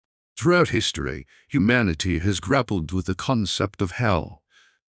Throughout history, humanity has grappled with the concept of hell.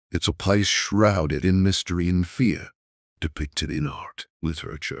 It's a place shrouded in mystery and fear, depicted in art,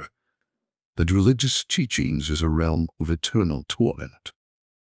 literature, and religious teachings as a realm of eternal torment.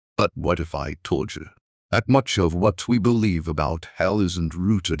 But what if I told you that much of what we believe about hell isn't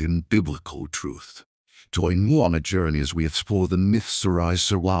rooted in biblical truth? Join me on a journey as we explore the myths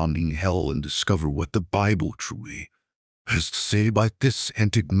surrounding hell and discover what the Bible truly has to say about this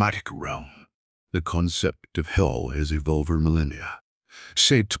enigmatic realm. The concept of hell has evolved over millennia,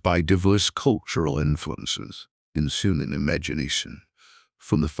 shaped by diverse cultural influences and human imagination.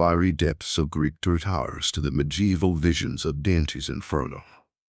 From the fiery depths of Greek towers to the medieval visions of Dante's Inferno,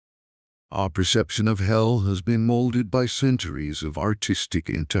 our perception of hell has been molded by centuries of artistic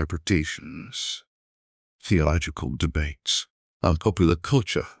interpretations, theological debates, and popular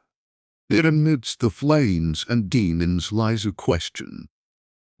culture. Yet amidst the flames and demons lies a question: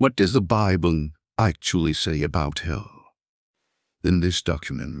 what does the Bible actually say about hell? In this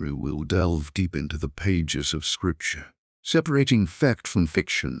documentary, we'll delve deep into the pages of Scripture, separating fact from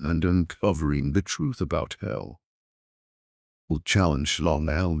fiction and uncovering the truth about hell. We'll challenge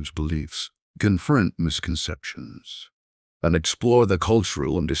long-held beliefs, confront misconceptions, and explore the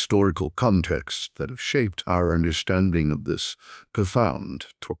cultural and historical contexts that have shaped our understanding of this profound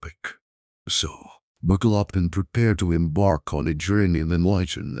topic. So, buckle up and prepare to embark on a journey of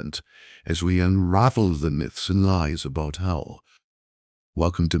enlightenment as we unravel the myths and lies about hell.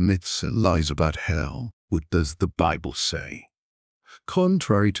 Welcome to Myths and Lies About Hell. What does the Bible say?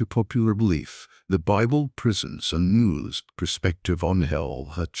 Contrary to popular belief, the Bible presents a nuanced perspective on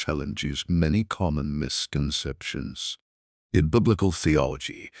hell that challenges many common misconceptions. In biblical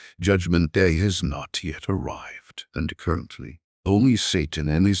theology, Judgment Day has not yet arrived, and currently, only Satan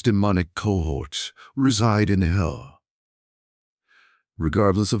and his demonic cohorts reside in hell,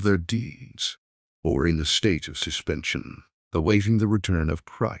 regardless of their deeds, or in a state of suspension, awaiting the return of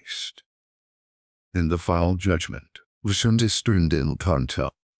Christ. In the final judgment, which understood in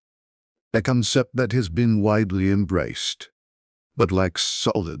context, a concept that has been widely embraced, but lacks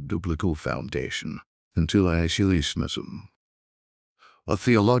solid biblical foundation until Asilismism, a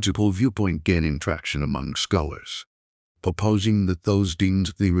theological viewpoint gaining traction among scholars, proposing that those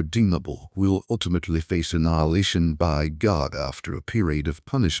deemed irredeemable will ultimately face annihilation by God after a period of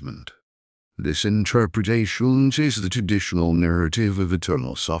punishment. This interpretation is the traditional narrative of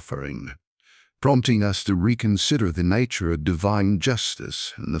eternal suffering, prompting us to reconsider the nature of divine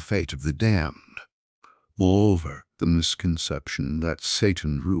justice and the fate of the damned. Moreover, the misconception that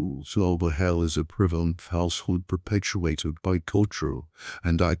Satan rules over hell is a prevalent falsehood perpetuated by cultural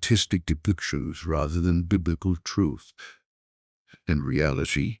and artistic depictions rather than biblical truth. In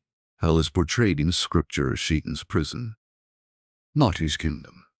reality, hell is portrayed in Scripture as Satan's prison, not his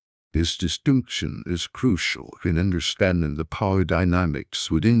kingdom. This distinction is crucial in understanding the power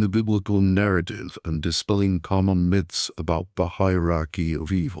dynamics within the biblical narrative and dispelling common myths about the hierarchy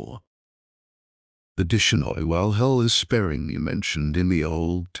of evil. Additionally, while hell is sparingly mentioned in the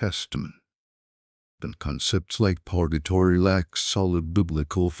Old Testament, and concepts like purgatory lack solid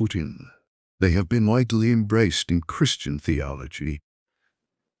biblical footing, they have been widely embraced in Christian theology,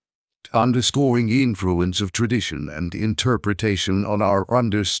 underscoring the influence of tradition and interpretation on our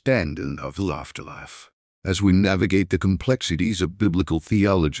understanding of the afterlife. As we navigate the complexities of biblical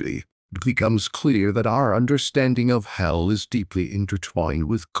theology, it becomes clear that our understanding of hell is deeply intertwined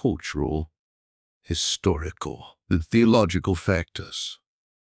with cultural, historical, and theological factors.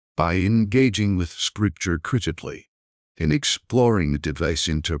 By engaging with Scripture critically and exploring the diverse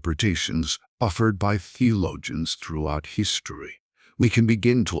interpretations offered by theologians throughout history, we can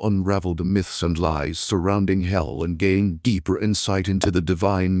begin to unravel the myths and lies surrounding hell and gain deeper insight into the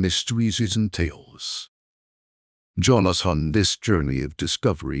divine mysteries it entails. Join us on this journey of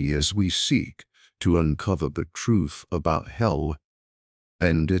discovery as we seek to uncover the truth about hell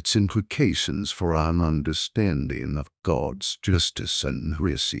and its implications for our understanding of God's justice and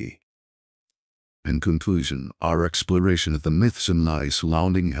mercy. In conclusion, our exploration of the myths and lies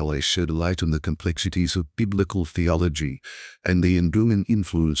surrounding hell has shed light on the complexities of biblical theology and the enduring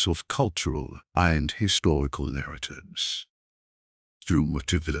influence of cultural and historical narratives. Through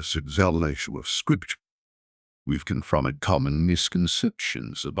meticulous examination of Scripture, we've confronted common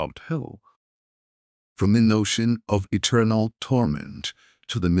misconceptions about hell. From the notion of eternal torment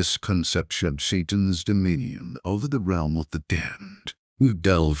to the misconception of Satan's dominion over the realm of the damned, we've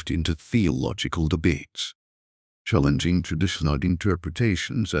delved into theological debates, challenging traditional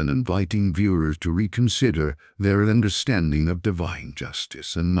interpretations and inviting viewers to reconsider their understanding of divine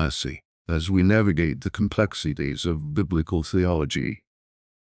justice and mercy as we navigate the complexities of biblical theology.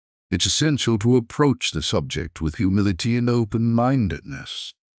 It's essential to approach the subject with humility and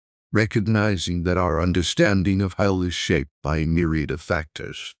open-mindedness, recognizing that our understanding of hell is shaped by a myriad of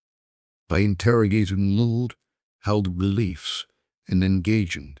factors. By interrogating old-held beliefs and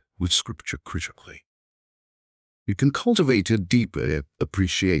engaging with Scripture critically, you can cultivate a deeper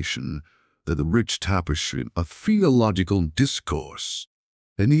appreciation of the rich tapestry of theological discourse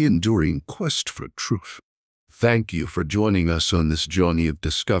and the enduring quest for truth. Thank you for joining us on this journey of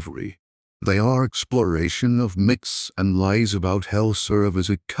discovery. Our exploration of myths and lies about hell serve as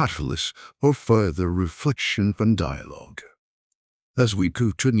a catalyst for further reflection and dialogue. As we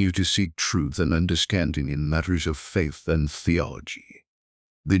continue to seek truth and understanding in matters of faith and theology,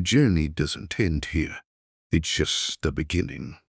 the journey doesn't end here. It's just the beginning.